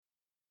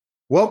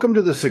Welcome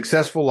to the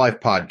Successful Life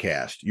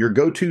Podcast, your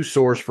go-to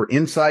source for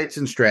insights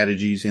and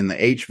strategies in the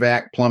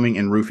HVAC, plumbing,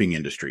 and roofing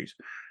industries.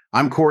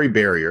 I'm Corey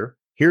Barrier,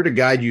 here to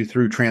guide you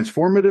through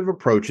transformative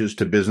approaches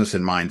to business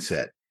and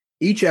mindset.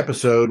 Each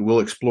episode will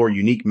explore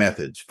unique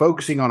methods,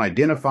 focusing on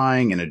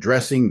identifying and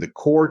addressing the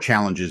core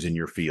challenges in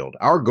your field.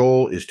 Our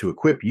goal is to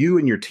equip you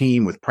and your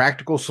team with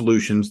practical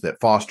solutions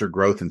that foster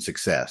growth and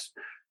success.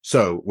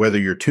 So, whether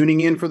you're tuning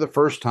in for the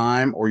first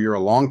time or you're a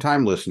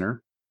longtime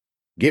listener,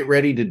 get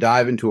ready to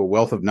dive into a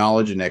wealth of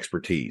knowledge and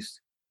expertise.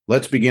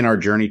 Let's begin our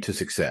journey to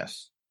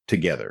success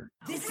together.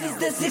 This is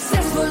the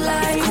Successful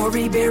Life.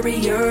 Corey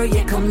Barrier,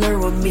 yeah, come learn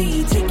with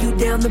me. Take you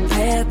down the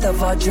path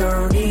of our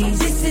journeys.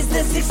 This is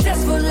the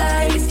Successful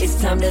Life.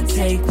 It's time to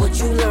take what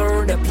you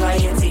learned, apply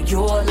it to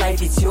your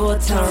life. It's your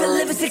turn to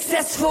live a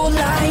successful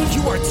life.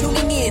 You are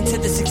tuning in to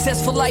the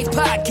Successful Life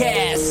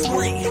Podcast.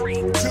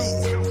 3,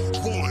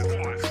 2,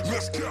 1,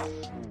 let's go.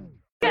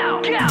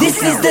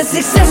 This is the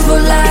Successful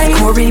Life.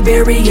 Corey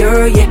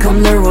Barrier, yeah,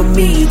 come learn with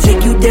me.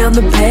 Take you down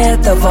the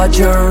path of our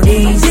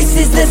journeys. This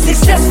is the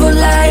Successful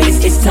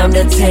Life. It's time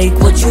to take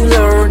what you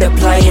learned,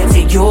 apply it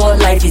to your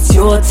life. It's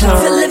your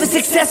turn to live a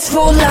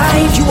successful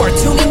life. You are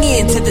tuning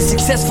in to the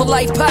Successful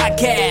Life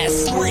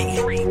Podcast.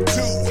 3,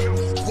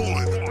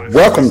 2, 1.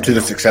 Welcome to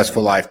the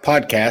Successful Life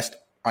Podcast.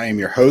 I am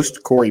your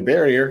host, Corey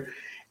Barrier.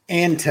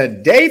 And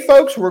today,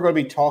 folks, we're going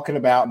to be talking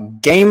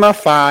about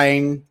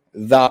gamifying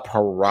the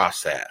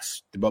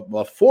process. But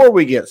before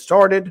we get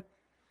started,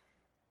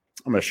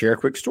 I'm going to share a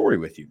quick story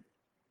with you.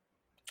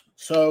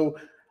 So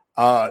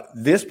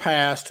this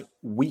past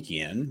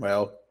weekend,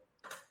 well,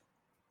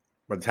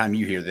 by the time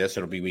you hear this,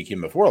 it'll be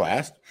weekend before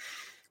last,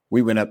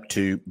 we went up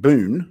to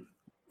Boone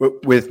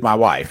with my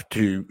wife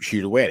to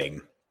shoot a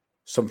wedding.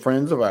 Some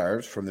friends of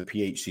ours from the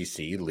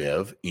PHCC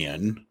live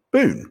in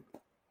Boone.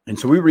 And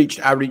so I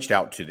reached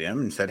out to them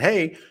and said,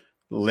 hey,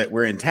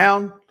 we're in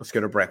town. Let's go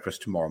to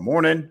breakfast tomorrow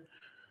morning.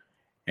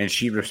 And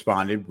she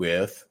responded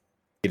with,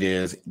 it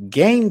is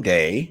game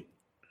day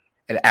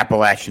at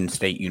Appalachian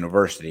State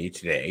University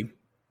today,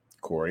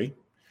 Corey.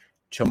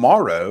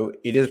 Tomorrow,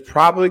 it is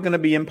probably going to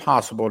be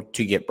impossible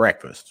to get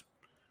breakfast.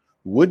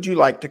 Would you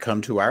like to come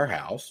to our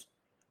house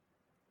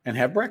and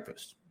have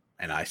breakfast?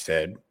 And I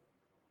said,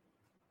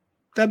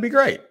 that'd be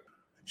great.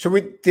 So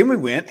we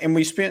went and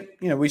we spent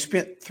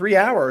 3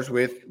 hours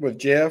with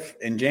Jeff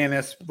and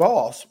Janice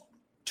Voss,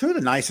 two of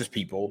the nicest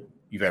people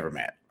you've ever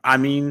met. I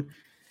mean,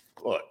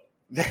 look,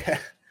 they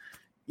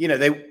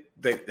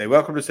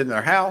welcomed us in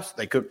their house.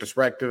 They cooked us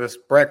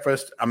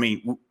breakfast. I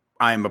mean,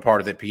 I am a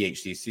part of the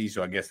PHCC,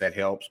 so I guess that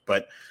helps.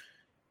 But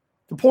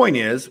the point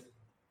is,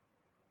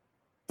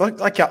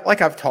 like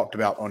I've talked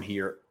about on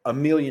here a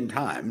million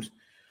times,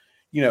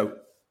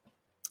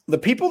 the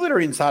people that are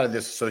inside of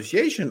this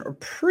association are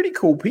pretty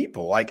cool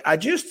people. Like I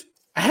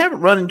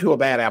haven't run into a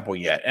bad apple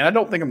yet, and I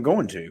don't think I'm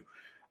going to.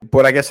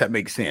 But I guess that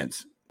makes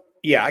sense.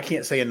 Yeah, I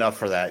can't say enough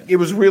for that. It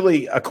was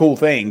really a cool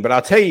thing, but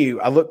I'll tell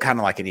you, I look kind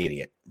of like an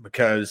idiot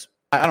because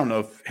I don't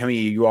know how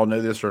many of you all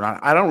know this or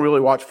not. I don't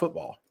really watch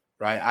football,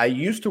 right? I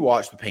used to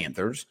watch the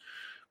Panthers,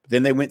 but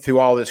then they went through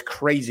all this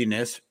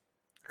craziness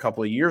a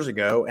couple of years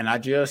ago, and I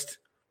just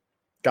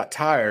got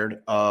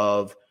tired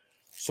of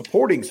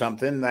supporting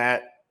something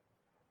that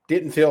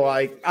didn't feel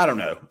like, I don't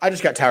know. I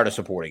just got tired of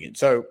supporting it.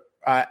 So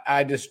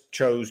I just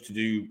chose to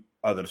do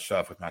other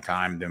stuff with my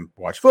time than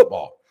watch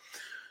football.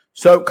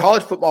 So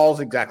college football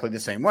is exactly the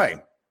same way.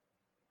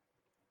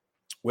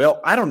 Well,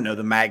 I don't know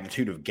the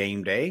magnitude of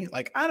game day.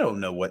 Like, I don't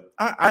know what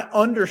I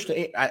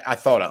understand. I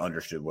thought I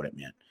understood what it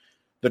meant.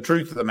 The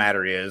truth of the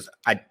matter is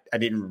I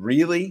didn't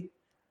really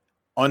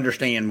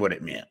understand what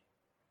it meant.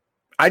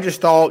 I just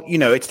thought,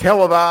 it's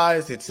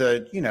televised. It's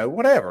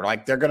whatever.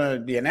 Like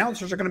the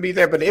announcers are going to be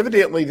there, but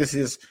evidently this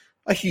is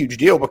a huge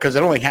deal because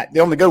they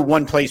only go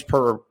one place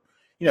per,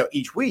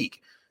 each week.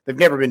 They've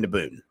never been to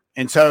Boone.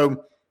 And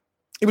so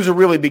it was a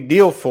really big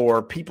deal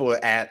for people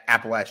at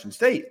Appalachian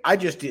State. I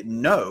just didn't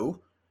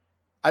know.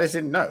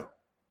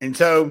 And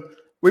so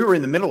we were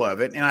in the middle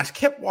of it, and I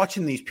kept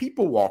watching these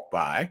people walk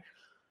by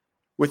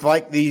with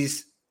like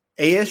these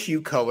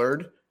ASU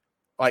colored,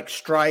 like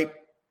striped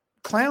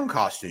clown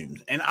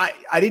costumes. And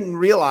I didn't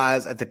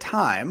realize at the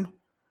time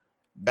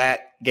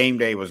that game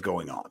day was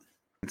going on.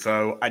 And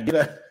so I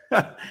did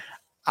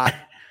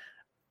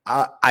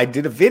I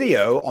did a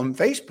video on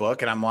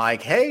Facebook, and I'm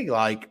like, hey,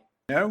 like,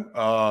 I'm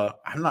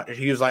not,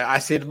 he was like, I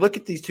said, look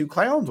at these two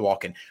clowns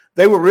walking.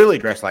 They were really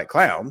dressed like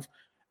clowns.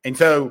 And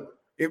so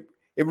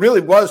it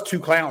really was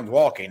two clowns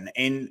walking.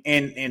 And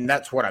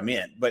that's what I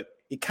meant, but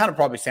it kind of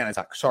probably sounded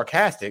like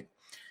sarcastic.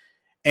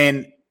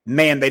 And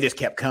man, they just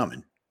kept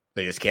coming.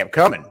 And it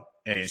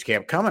just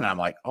kept coming. I'm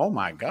like, oh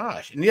my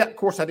gosh. And yeah, of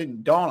course, I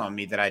didn't dawn on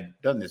me that I'd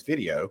done this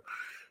video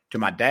till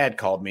my dad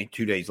called me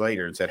 2 days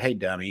later and said, hey,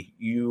 dummy,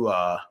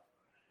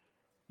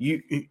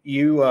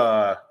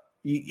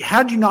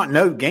 how'd you not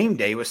know game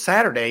day was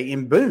Saturday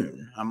in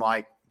Boone? I'm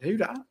like,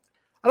 dude, I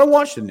don't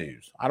watch the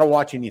news. I don't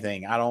watch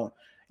anything. I don't,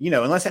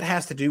 unless it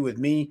has to do with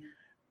me,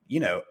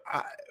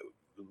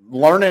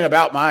 learning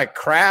about my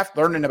craft,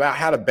 learning about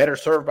how to better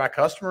serve my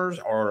customers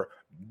or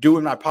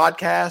doing my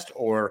podcast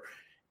or,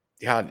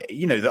 God,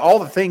 all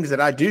the things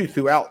that I do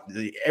throughout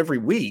every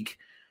week,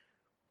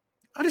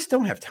 I just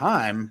don't have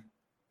time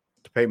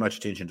to pay much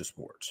attention to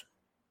sports.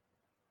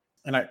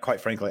 And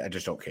quite frankly, I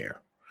just don't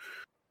care.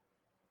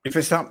 If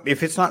it's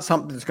not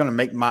something that's going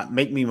to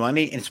make me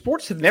money, and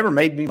sports have never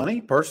made me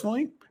money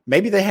personally,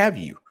 maybe they have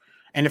you.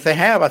 And if they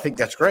have, I think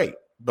that's great.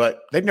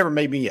 But they've never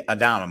made me a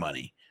dime of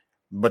money.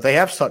 But they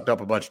have sucked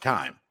up a bunch of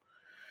time.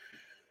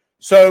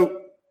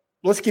 So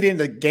let's get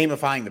into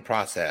gamifying the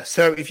process.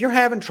 So if you're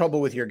having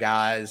trouble with your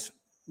guys,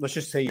 let's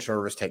just say your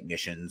service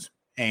technicians,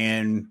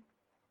 and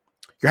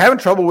you're having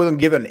trouble with them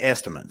giving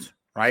estimates,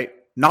 right?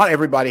 Not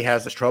everybody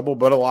has this trouble,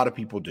 but a lot of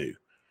people do.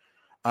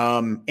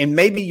 And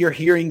maybe you're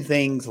hearing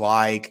things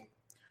like,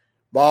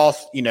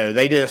 boss,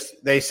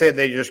 they said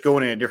they're just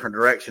going in a different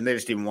direction. They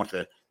just didn't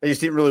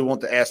really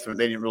want the estimate.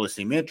 They didn't really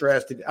seem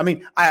interested. I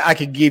mean, I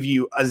could give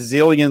you a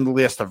zillion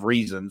list of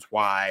reasons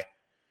why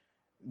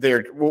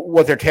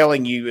what they're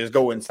telling you is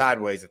going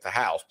sideways at the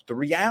house. But the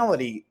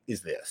reality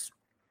is this.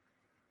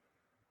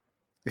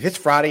 If it's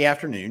Friday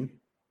afternoon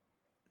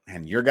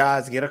and your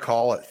guys get a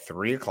call at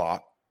 3:00,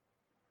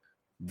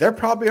 they're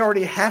probably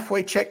already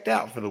halfway checked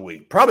out for the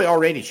week, probably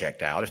already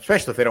checked out,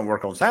 especially if they don't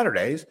work on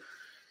Saturdays.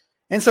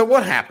 And so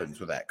what happens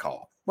with that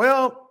call?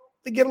 Well,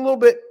 they get a little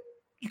bit,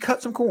 you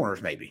cut some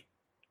corners maybe,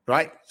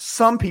 right?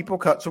 Some people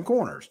cut some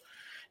corners.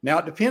 Now,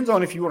 it depends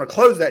on if you want to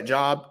close that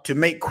job to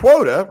make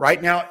quota.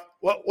 Right now,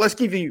 well, I'm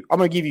going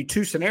to give you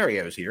two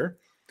scenarios here.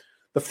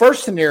 The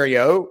first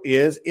scenario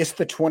is it's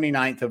the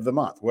 29th of the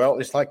month. Well,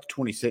 it's like the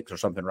 26th or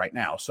something right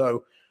now.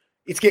 So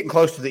it's getting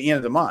close to the end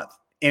of the month.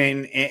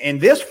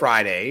 And this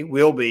Friday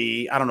will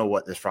be, I don't know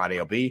what this Friday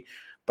will be,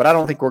 but I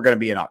don't think we're going to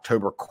be in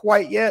October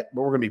quite yet,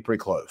 but we're going to be pretty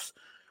close.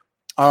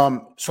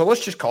 So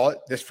let's just call it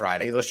this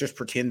Friday. Let's just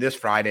pretend this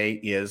Friday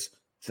is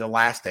the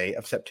last day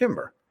of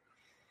September.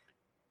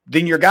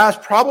 Then your guy's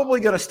probably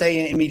going to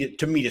stay in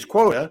to meet his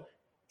quota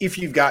if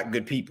you've got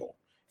good people.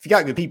 If you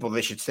got good people,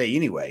 they should stay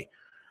anyway.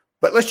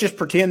 But let's just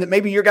pretend that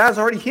maybe your guy's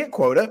already hit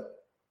quota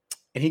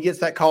and he gets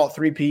that call at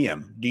 3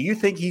 p.m. Do you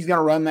think he's going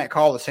to run that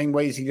call the same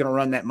way as he's going to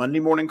run that Monday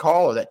morning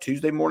call or that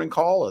Tuesday morning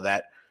call or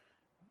that?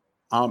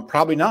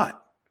 Probably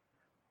not.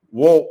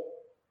 Well,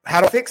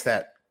 how to fix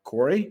that,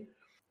 Corey?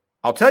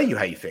 I'll tell you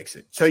how you fix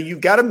it. So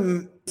you've got to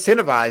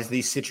incentivize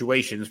these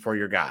situations for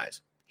your guys.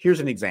 Here's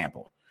an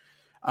example.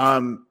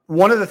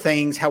 One of the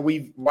things how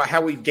we've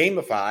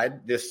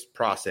gamified this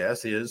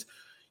process is,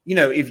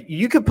 if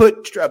you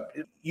could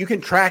you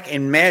can track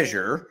and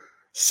measure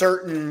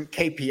certain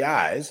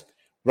KPIs,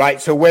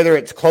 right? So whether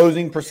it's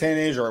closing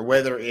percentage or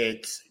whether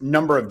it's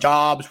number of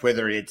jobs,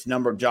 whether it's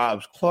number of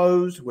jobs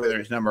closed, whether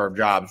it's number of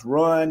jobs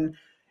run,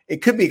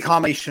 it could be a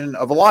combination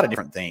of a lot of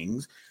different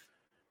things.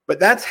 But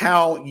that's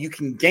how you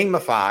can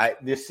gamify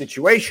this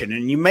situation,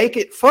 and you make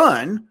it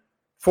fun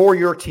for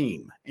your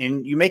team,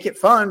 and you make it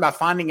fun by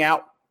finding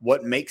out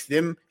what makes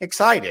them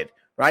excited,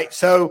 right?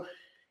 So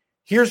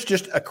here's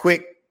just a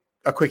quick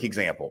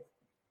example.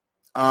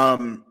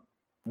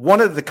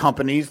 One of the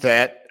companies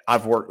that I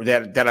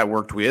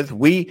worked with,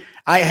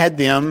 I had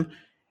them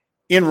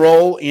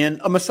enroll in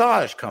a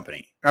massage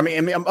company. I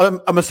mean,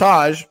 a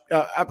massage,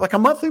 like a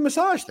monthly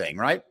massage thing,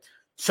 right?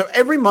 So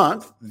every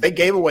month they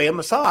gave away a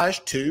massage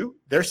to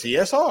their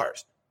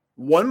CSRs,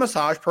 one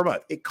massage per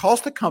month. It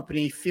cost the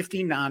company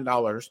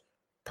 $59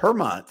 per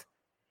month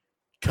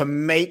to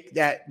make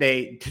that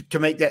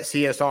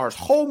CSR's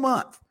whole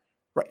month,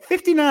 right?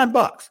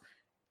 $59.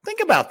 Think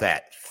about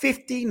that,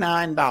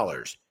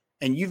 $59.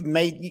 And you've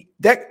made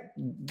that,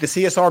 the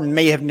CSR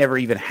may have never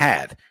even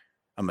had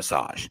a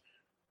massage,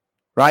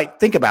 right?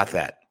 Think about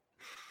that.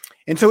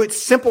 And so it's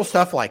simple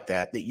stuff like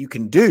that you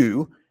can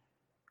do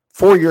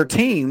for your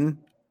team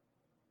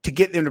to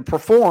get them to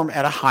perform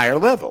at a higher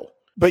level.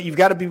 But you've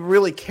got to be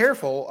really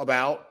careful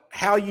about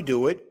how you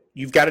do it.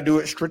 You've got to do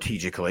it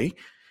strategically,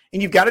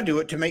 and you've got to do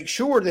it to make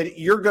sure that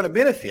you're going to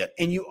benefit.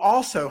 And you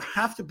also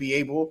have to be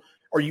able,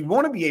 or you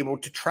want to be able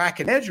to track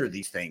and measure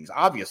these things,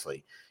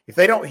 obviously. If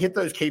they don't hit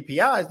those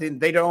KPIs, then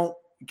they don't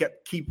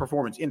get key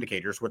performance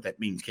indicators, what that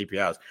means,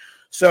 KPIs.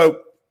 So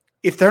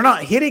if they're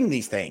not hitting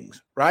these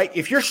things, right?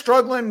 If you're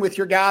struggling with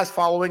your guys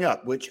following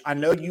up, which I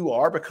know you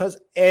are, because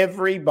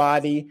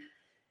everybody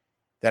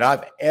that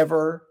I've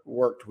ever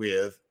worked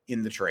with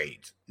in the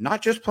trades,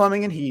 not just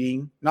plumbing and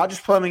heating, not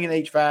just plumbing and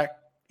HVAC,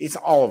 it's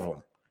all of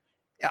them.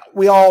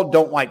 We all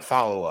don't like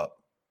follow-up.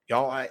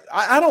 Y'all,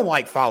 I don't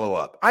like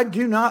follow-up. I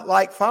do not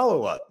like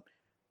follow-up.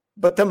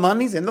 But the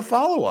money's in the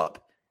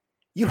follow-up.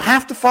 You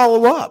have to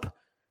follow up.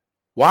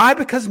 Why?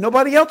 Because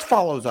nobody else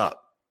follows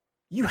up.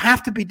 You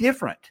have to be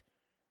different.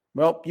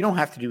 Well, you don't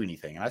have to do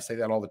anything. I say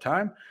that all the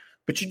time.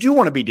 But you do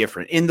want to be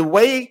different. And the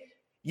way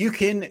you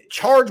can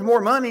charge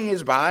more money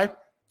is by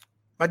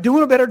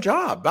doing a better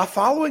job, by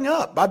following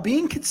up, by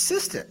being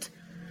consistent.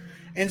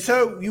 And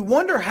so you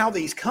wonder how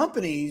these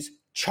companies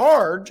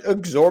charge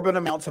exorbitant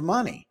amounts of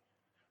money.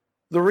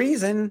 The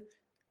reason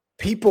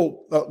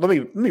people, let me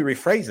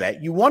rephrase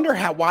that. You wonder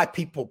why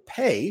people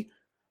pay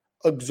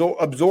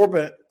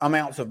exorbitant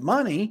amounts of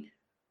money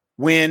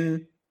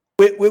when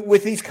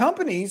with these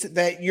companies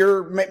that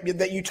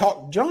you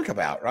talk junk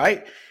about,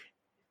 right?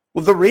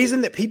 Well, the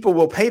reason that people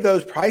will pay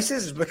those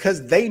prices is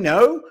because they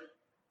know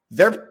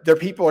their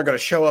people are going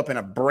to show up in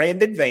a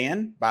branded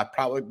van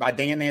by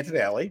Dan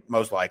Antonelli,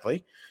 most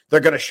likely. They're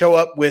going to show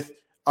up with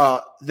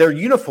their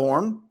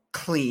uniform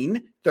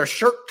clean, their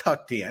shirt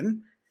tucked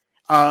in.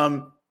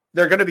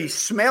 They're going to be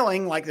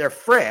smelling like they're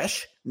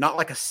fresh, not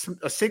like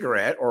a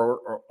cigarette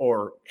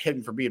or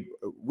heading for being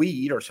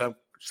weed or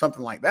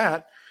something like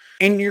that.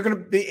 And you're going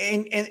to be,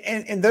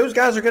 and those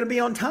guys are going to be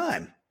on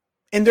time,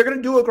 and they're going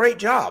to do a great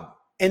job,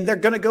 and they're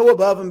going to go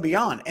above and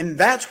beyond. And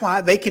that's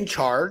why they can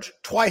charge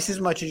twice as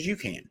much as you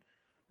can,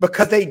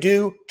 because they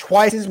do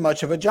twice as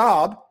much of a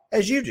job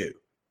as you do.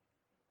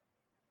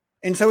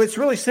 And so it's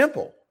really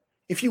simple.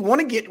 If you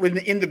want to get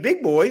in the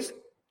big boys,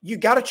 you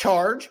got to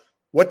charge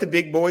what the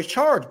big boys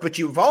charge, but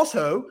you've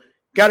also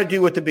got to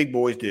do what the big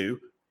boys do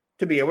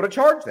to be able to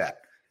charge that.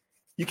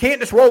 You can't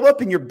just roll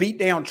up in your beat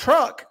down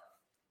truck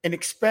and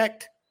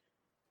expect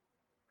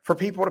for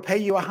people to pay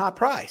you a high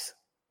price.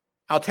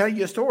 I'll tell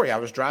you a story. I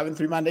was driving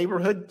through my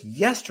neighborhood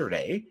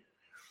yesterday,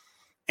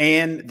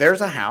 and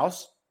there's a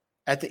house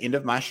at the end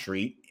of my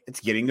street. It's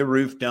getting the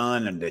roof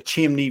done and the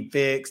chimney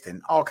fixed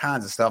and all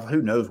kinds of stuff.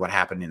 Who knows what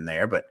happened in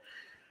there, but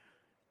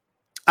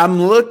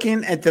I'm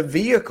looking at the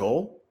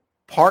vehicle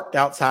parked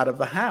outside of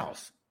the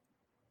house,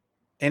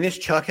 and it's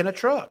chucking a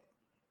truck.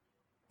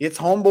 It's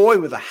homeboy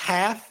with a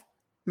half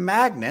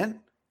magnet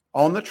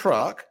on the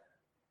truck.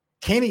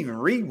 Can't even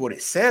read what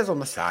it says on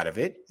the side of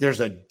it.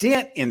 There's a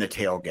dent in the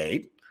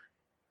tailgate.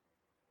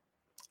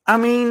 I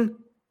mean,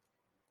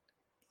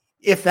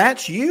 if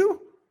that's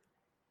you,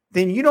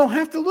 then you don't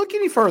have to look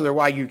any further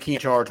why you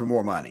can't charge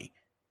more money.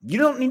 You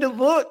don't need to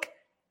look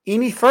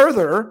any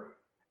further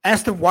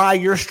as to why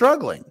you're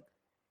struggling.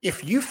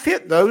 If you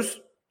fit those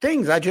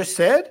things I just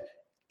said,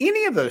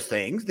 any of those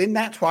things, then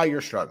that's why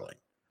you're struggling.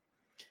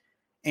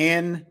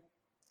 And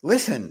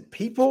listen,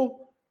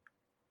 people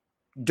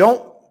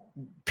don't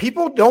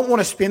want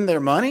to spend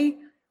their money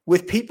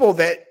with people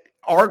that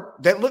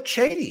look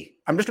shady.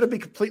 I'm just going to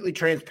be completely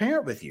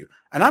transparent with you.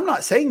 And I'm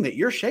not saying that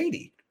you're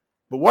shady,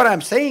 but what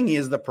I'm saying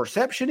is the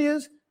perception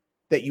is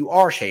that you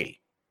are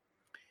shady.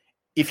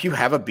 If you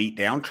have a beat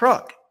down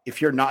truck,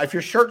 if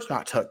your shirt's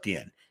not tucked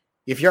in,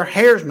 if your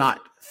hair's not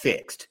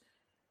fixed,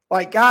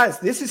 like, guys,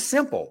 this is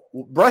simple.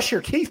 Brush your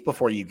teeth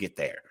before you get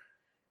there.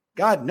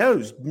 God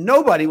knows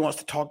nobody wants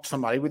to talk to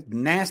somebody with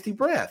nasty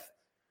breath.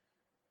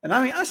 And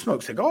I mean, I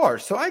smoke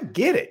cigars, so I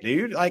get it,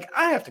 dude. Like,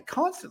 I have to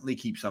constantly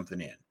keep something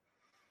in.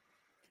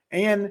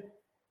 And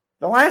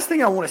the last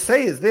thing I want to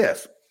say is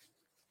this.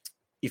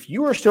 If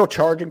you are still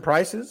charging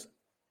prices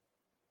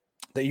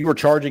that you were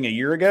charging a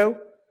year ago,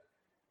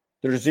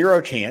 there's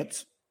zero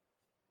chance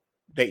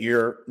that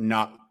you're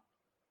not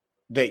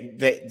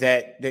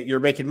that you're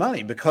making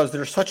money, because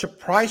there's such a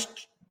price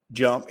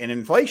jump in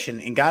inflation.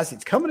 And guys,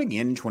 it's coming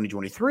again in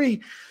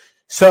 2023.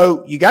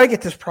 So you got to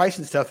get this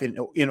pricing stuff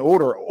in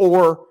order,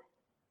 or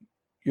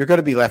you're going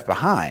to be left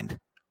behind.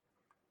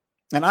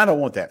 And I don't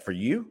want that for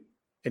you.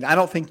 And I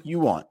don't think you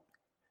want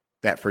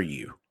that for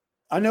you.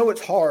 I know it's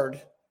hard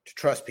to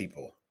trust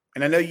people,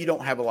 and I know you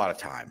don't have a lot of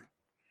time.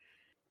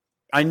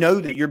 I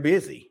know that you're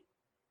busy.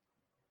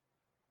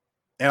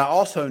 And I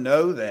also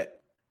know that,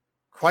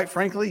 quite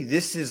frankly,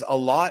 this is a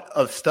lot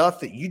of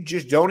stuff that you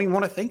just don't even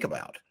want to think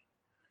about.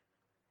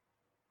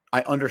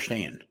 I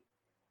understand.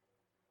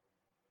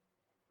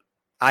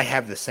 I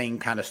have the same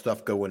kind of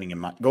stuff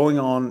going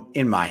on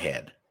in my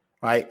head,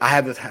 right? I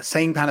have the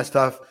same kind of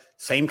stuff,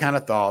 same kind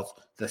of thoughts,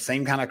 the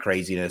same kind of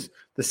craziness,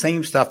 the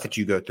same stuff that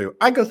you go through.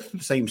 I go through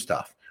the same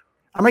stuff.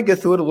 I may go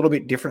through it a little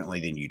bit differently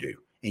than you do,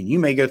 and you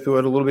may go through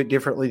it a little bit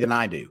differently than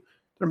I do.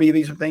 There may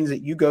be some things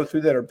that you go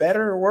through that are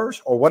better or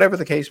worse, or whatever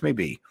the case may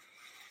be.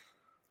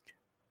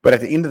 But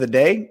at the end of the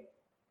day,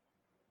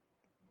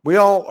 we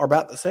all are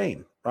about the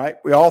same, right?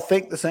 We all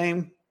think the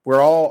same.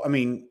 We're all,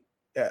 to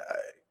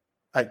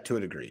a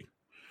degree.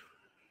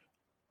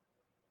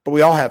 But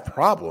we all have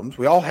problems.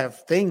 We all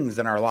have things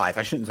in our life.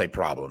 I shouldn't say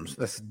problems.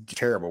 That's a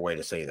terrible way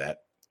to say that.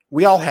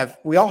 We all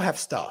have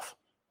stuff.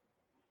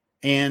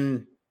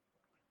 And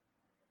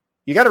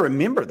you got to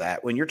remember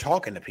that when you're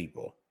talking to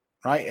people,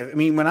 right? I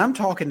mean, when I'm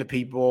talking to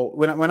people,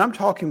 when I'm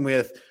talking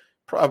with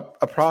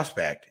a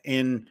prospect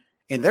and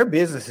their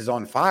business is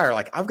on fire,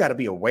 like, I've got to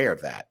be aware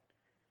of that.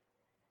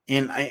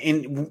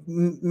 And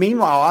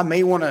meanwhile, I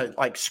may want to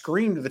like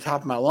scream to the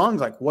top of my lungs,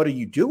 like, what are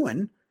you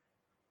doing?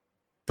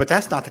 But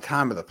that's not the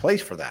time or the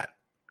place for that.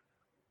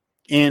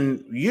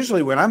 And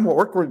usually when I'm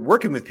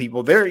working with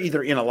people, they're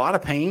either in a lot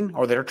of pain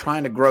or they're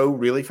trying to grow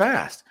really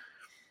fast.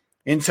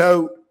 And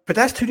so, but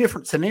that's two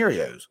different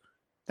scenarios.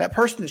 That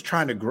person is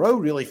trying to grow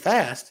really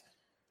fast.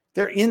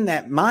 They're in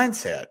that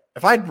mindset.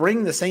 If I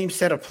bring the same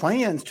set of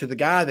plans to the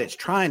guy that's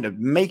trying to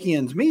make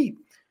ends meet,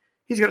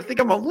 he's going to think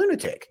I'm a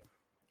lunatic.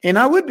 And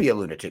I would be a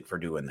lunatic for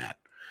doing that.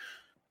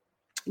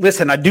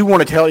 Listen, I do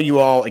want to tell you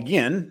all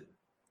again,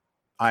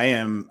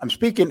 I'm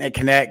speaking at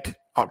Connect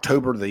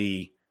October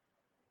 6th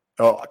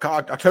and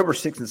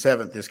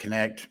 7th is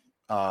Connect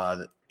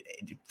for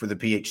the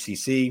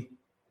PHCC.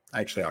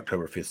 Actually,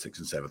 October 5th, 6th,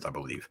 and 7th, I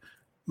believe.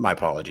 My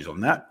apologies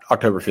on that.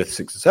 October 5th,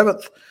 6th,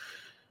 and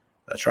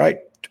That's right.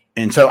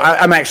 And so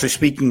I'm actually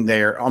speaking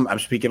there. I'm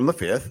speaking on the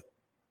 5th.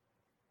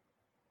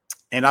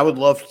 And I'd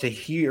love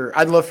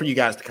for you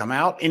guys to come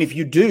out. And if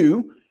you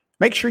do,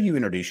 make sure you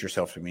introduce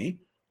yourself to me.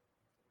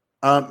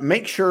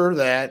 Make sure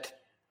that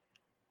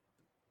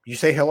you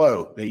say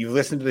hello, that you've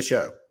listened to the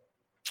show,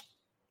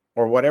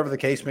 or whatever the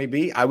case may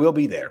be. I will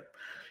be there.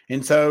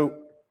 And so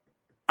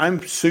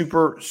I'm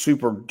super,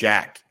 super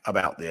jacked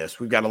about this.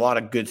 We've got a lot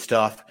of good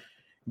stuff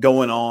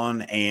going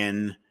on,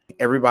 and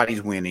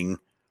everybody's winning.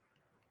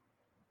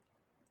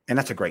 And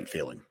that's a great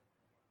feeling.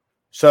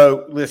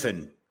 So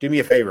listen, do me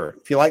a favor.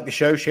 If you like the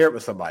show, share it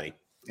with somebody.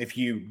 If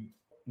you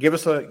give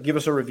us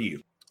a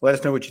review, let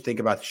us know what you think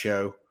about the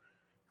show,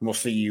 and we'll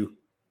see you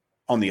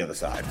on the other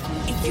side.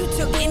 If you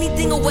took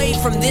anything away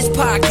from this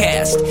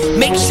podcast,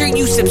 make sure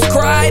you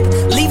subscribe,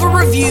 leave a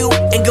review,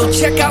 and go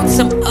check out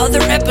some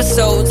other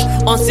episodes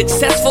on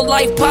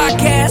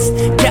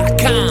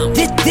SuccessfulLifePodcast.com.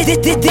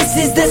 This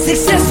is the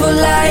Successful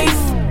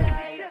Life.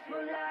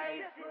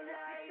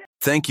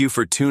 Thank you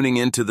for tuning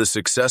into the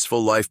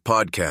Successful Life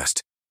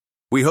Podcast.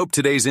 We hope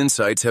today's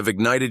insights have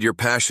ignited your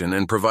passion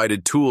and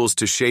provided tools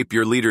to shape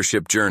your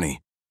leadership journey.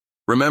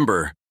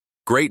 Remember,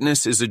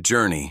 greatness is a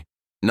journey,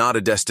 not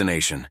a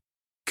destination.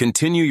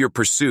 Continue your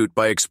pursuit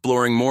by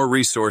exploring more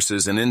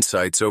resources and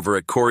insights over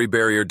at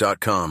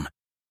CoreyBarrier.com.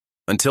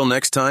 Until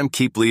next time,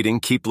 keep leading,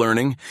 keep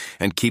learning,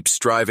 and keep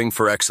striving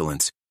for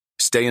excellence.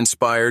 Stay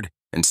inspired,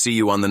 and see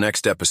you on the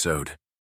next episode.